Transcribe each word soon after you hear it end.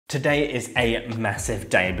Today is a massive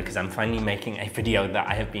day because I'm finally making a video that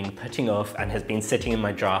I have been putting off and has been sitting in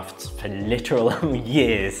my drafts for literal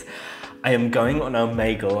years. I am going on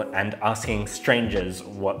Omegle and asking strangers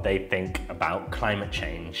what they think about climate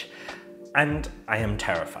change. And I am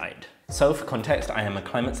terrified. So for context, I am a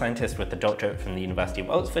climate scientist with a doctorate from the University of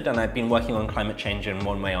Oxford, and I've been working on climate change in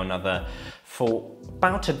one way or another for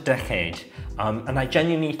about a decade. And I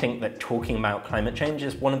genuinely think that talking about climate change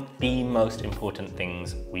is one of the most important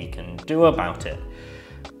things we can do about it,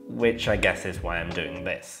 which I guess is why I'm doing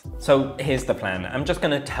this. So here's the plan. I'm just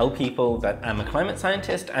going to tell people that I'm a climate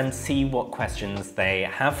scientist and see what questions they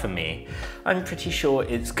have for me. I'm pretty sure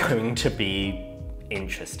it's going to be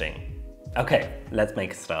interesting. Okay, let's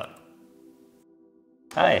make a start.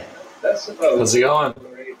 Hi. How's it going?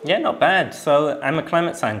 Yeah, not bad. So I'm a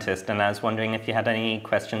climate scientist and I was wondering if you had any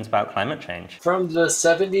questions about climate change. From the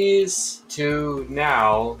 70s to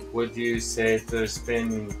now, would you say there's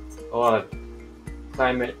been a lot of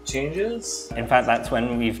climate changes? In fact, that's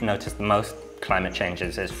when we've noticed the most climate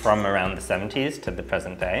changes is from around the 70s to the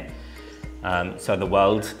present day. So the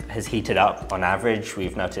world has heated up on average.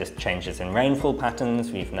 We've noticed changes in rainfall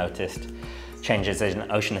patterns. We've noticed changes in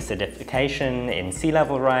ocean acidification, in sea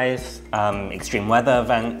level rise, extreme weather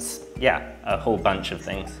events. Yeah, a whole bunch of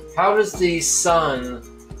things. How does the sun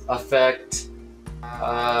affect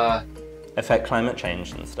climate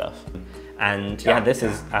change and stuff? And yeah, this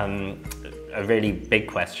is a really big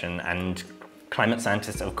question, and climate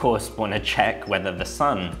scientists of course want to check whether the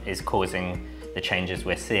sun is causing the changes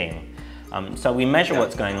we're seeing. So we measure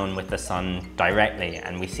what's going on with the sun directly,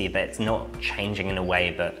 and we see that it's not changing in a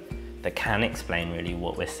way that can explain really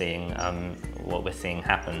what we're seeing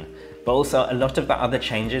happen. But also a lot of the other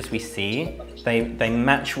changes we see, they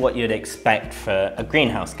match what you'd expect for a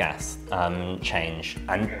greenhouse gas change,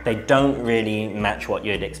 and they don't really match what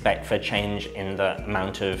you'd expect for change in the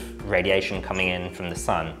amount of radiation coming in from the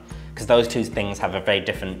sun, because those two things have a very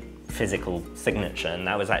different physical signature, and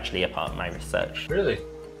that was actually a part of my research. Really?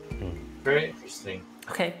 Very interesting.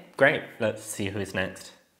 Okay, great. Let's see who's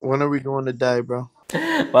next. When are we going to die, bro?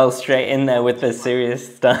 Well, straight in there with the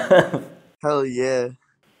serious stuff. Hell yeah.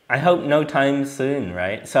 I hope no time soon,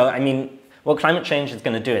 right? So, I mean, what climate change is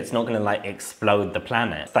going to do, it's not going to like explode the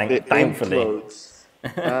planet, thankfully. Implodes.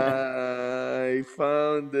 I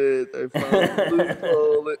found it. I found the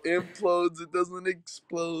loophole. It implodes, it doesn't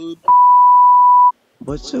explode.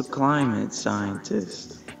 What's a climate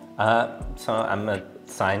scientist? So I'm a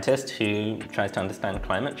scientist who tries to understand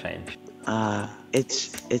climate change.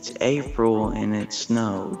 It's April and it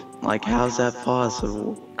snowed. Like, how's that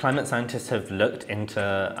possible? Climate scientists have looked into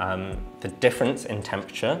the difference in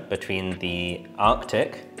temperature between the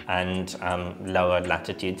Arctic and lower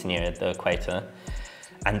latitudes near the equator.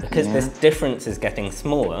 And because this difference is getting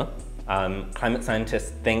smaller, climate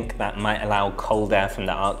scientists think that might allow cold air from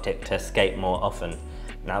the Arctic to escape more often.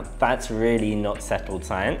 Now, that's really not settled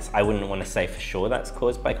science. I wouldn't want to say for sure that's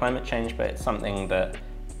caused by climate change, but it's something that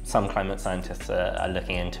some climate scientists are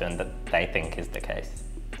looking into and that they think is the case.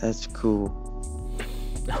 That's cool.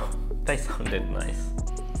 They sounded nice.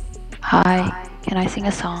 Hi, can I sing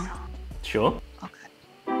a song? Sure. Okay.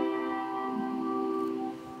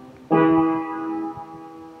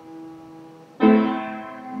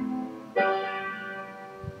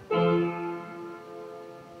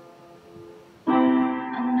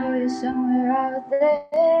 I know you're somewhere out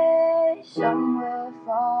there, somewhere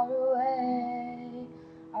far away.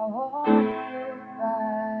 I want you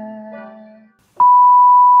back.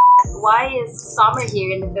 Why is summer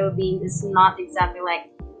here in the Philippines is not exactly like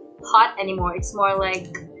hot anymore? It's more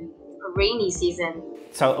like a rainy season.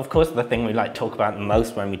 So of course the thing we like talk about the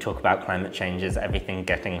most when we talk about climate change is everything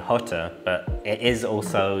getting hotter, but it is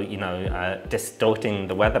also, you know, distorting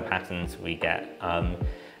the weather patterns we get.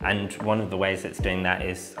 And one of the ways it's doing that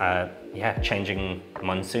is, changing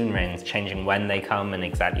monsoon rains, changing when they come and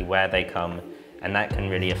exactly where they come. And that can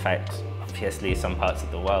really affect, obviously, some parts of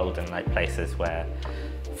the world and like places where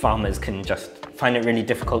farmers can just find it really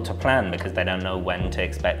difficult to plan because they don't know when to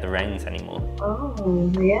expect the rains anymore.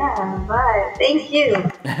 Oh, yeah, but thank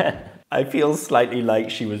you. I feel slightly like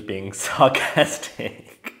she was being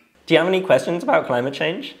sarcastic. Do you have any questions about climate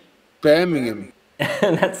change? Birmingham.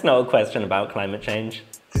 That's not a question about climate change.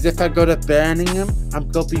 Because if I go to Birmingham, I'm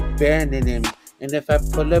going to be burning him. And if I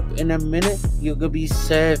pull up in a minute, you're going to be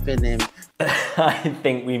serving him. I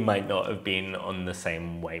think we might not have been on the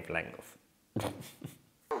same wavelength.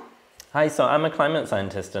 Hi, so I'm a climate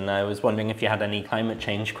scientist and I was wondering if you had any climate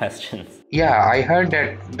change questions. Yeah, I heard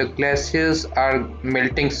that the glaciers are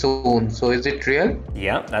melting soon. So is it real?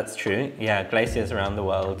 Yeah, that's true. Yeah, glaciers around the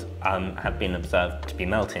world have been observed to be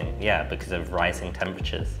melting, yeah, because of rising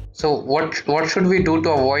temperatures. So what should we do to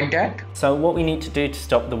avoid that? So what we need to do to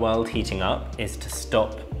stop the world heating up is to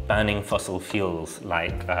stop burning fossil fuels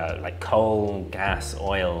like coal, gas,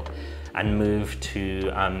 oil, and move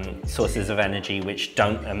to sources of energy which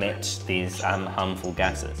don't emit these harmful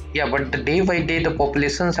gases. Yeah, but the day by day the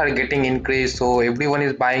populations are getting increased, so everyone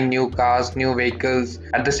is buying new cars, new vehicles.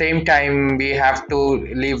 At the same time, we have to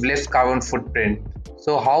leave less carbon footprint.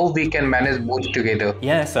 So how we can manage both together?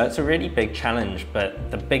 Yeah, so it's a really big challenge,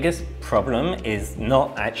 but the biggest problem is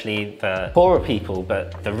not actually the poorer people,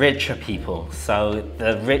 but the richer people. So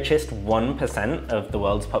the richest 1% of the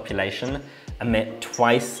world's population emit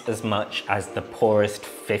twice as much as the poorest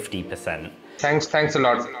 50%. Thanks a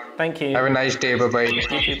lot. Thank you. Have a nice day. Bye-bye. You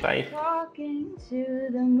too, bye. Walking to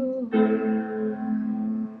the moon.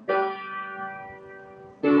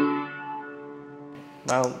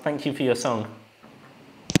 Well, thank you for your song.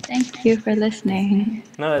 Thank you for listening.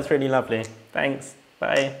 No, it's really lovely. Thanks.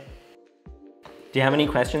 Bye. Do you have any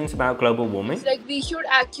questions about global warming? It's like we should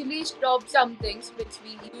actually stop some things which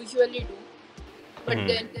we usually do, but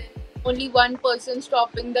then only one person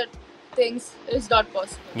stopping the things is not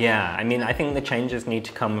possible. Yeah, I mean, I think the changes need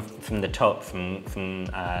to come from the top, from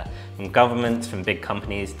governments, from big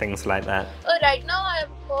companies, things like that. Right now I have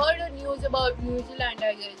heard a news about New Zealand,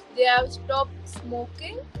 I guess. They have stopped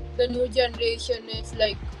smoking. The new generation is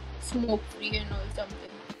like smoke free and all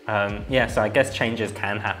something. Yeah, so I guess changes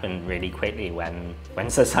can happen really quickly when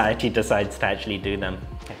society decides to actually do them.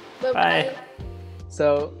 Okay. Bye.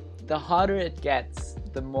 So the hotter it gets,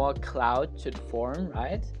 the more cloud should form,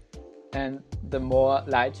 right? And the more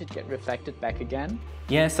light should get reflected back again.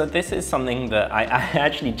 Yeah, so this is something that I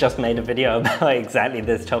actually just made a video about exactly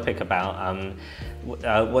this topic about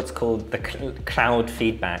what's called the cloud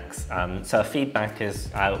feedbacks. So a feedback is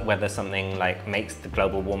whether something like makes the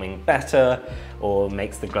global warming better or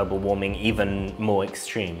makes the global warming even more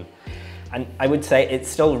extreme. And I would say it's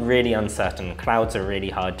still really uncertain. Clouds are really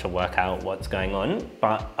hard to work out what's going on,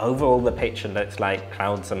 but overall the picture looks like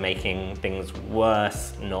clouds are making things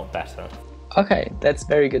worse, not better. Okay, that's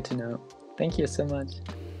very good to know. Thank you so much.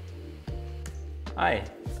 Hi,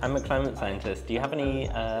 I'm a climate scientist. Do you have any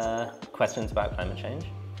questions about climate change?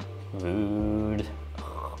 Rude.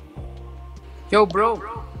 Yo, bro.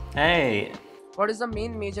 Hey. What is the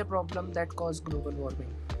main major problem that causes global warming?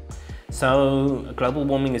 So global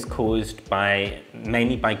warming is caused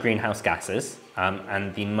mainly by greenhouse gases,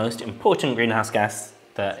 and the most important greenhouse gas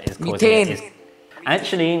that is causing it is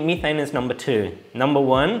actually methane is number 2. Number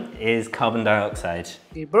 1 is carbon dioxide.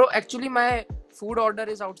 Okay, bro, actually my food order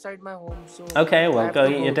is outside my home, so okay, well go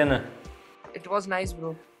eat your dinner. It was nice,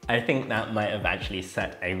 bro. I think that might have actually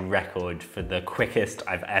set a record for the quickest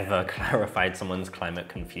I've ever clarified someone's climate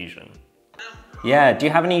confusion. Yeah, do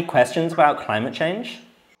you have any questions about climate change?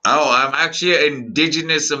 Oh, I'm actually an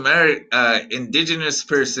indigenous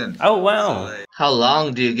person. Oh, wow. So, how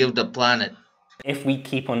long do you give the planet? If we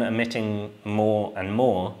keep on emitting more and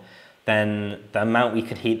more, then the amount we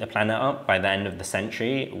could heat the planet up by the end of the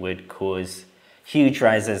century would cause huge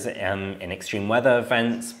rises in extreme weather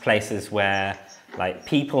events, places where like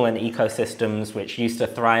people and ecosystems which used to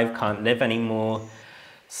thrive can't live anymore.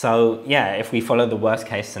 So yeah, if we follow the worst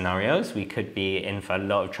case scenarios, we could be in for a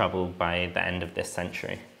lot of trouble by the end of this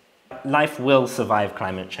century. Life will survive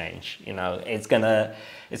climate change. You know, it's gonna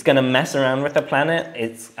mess around with the planet.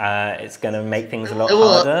 It's gonna make things a lot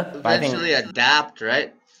harder. It will eventually adapt,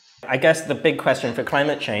 right? I guess the big question for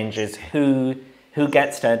climate change is who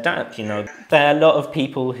gets to adapt. You know, there are a lot of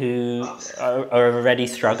people who are already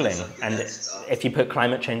struggling, and if you put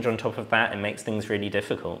climate change on top of that, it makes things really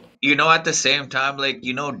difficult. you know, at the same time, like,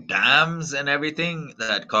 you know, dams and everything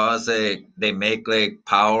that cause they make like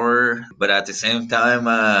power, but at the same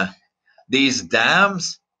time, these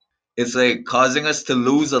dams, it's like causing us to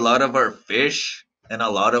lose a lot of our fish and a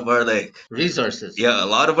lot of our like resources. Yeah, a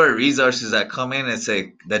lot of our resources that come in. It's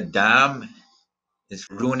like the dam is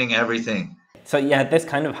ruining everything. So yeah, this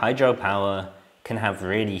kind of hydropower can have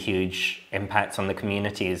really huge impacts on the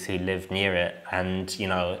communities who live near it, and you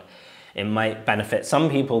know, it might benefit some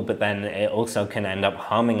people, but then it also can end up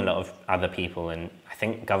harming a lot of other people. And I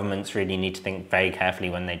think governments really need to think very carefully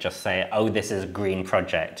when they just say, oh, this is a green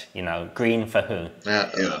project. You know, green for who?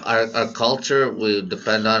 Our culture will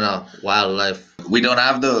depend on wildlife. We don't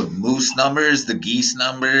have the moose numbers, the geese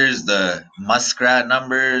numbers, the muskrat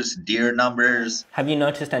numbers, deer numbers. Have you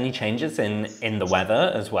noticed any changes in the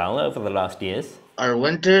weather as well over the last years? our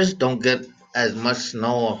winters don't get as much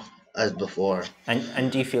snow as before.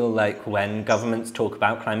 And do you feel like when governments talk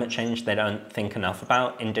about climate change, they don't think enough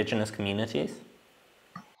about indigenous communities?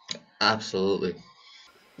 Absolutely.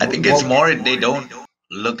 I think it's more they don't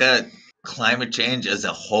look at climate change as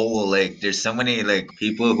a whole. Like there's so many like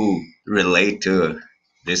people who relate to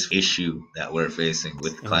this issue that we're facing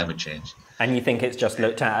with climate change. And you think it's just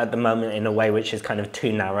looked at the moment in a way which is kind of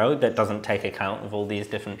too narrow, that doesn't take account of all these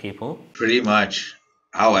different people? Pretty much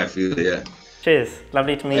how I feel, yeah. Cheers,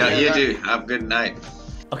 lovely to meet you. Yeah, you too. Have a good night.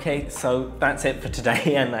 Okay, so that's it for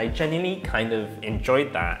today, and I genuinely kind of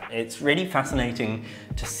enjoyed that. It's really fascinating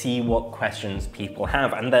to see what questions people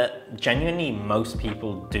have, and that genuinely most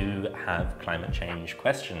people do have climate change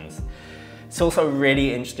questions. It's also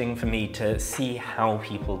really interesting for me to see how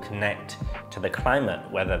people connect to the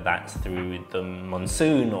climate, whether that's through the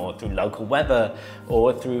monsoon or through local weather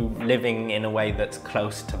or through living in a way that's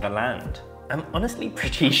close to the land. I'm honestly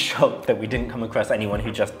pretty shocked that we didn't come across anyone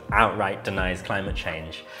who just outright denies climate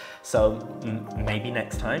change. So maybe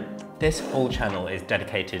next time? This whole channel is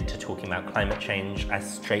dedicated to talking about climate change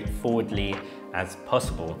as straightforwardly as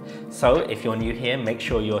possible. So if you're new here, make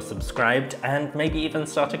sure you're subscribed and maybe even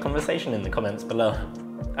start a conversation in the comments below.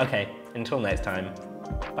 Okay, until next time,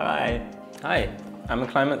 bye. Hi, I'm a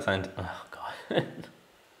climate scientist. Oh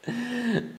God.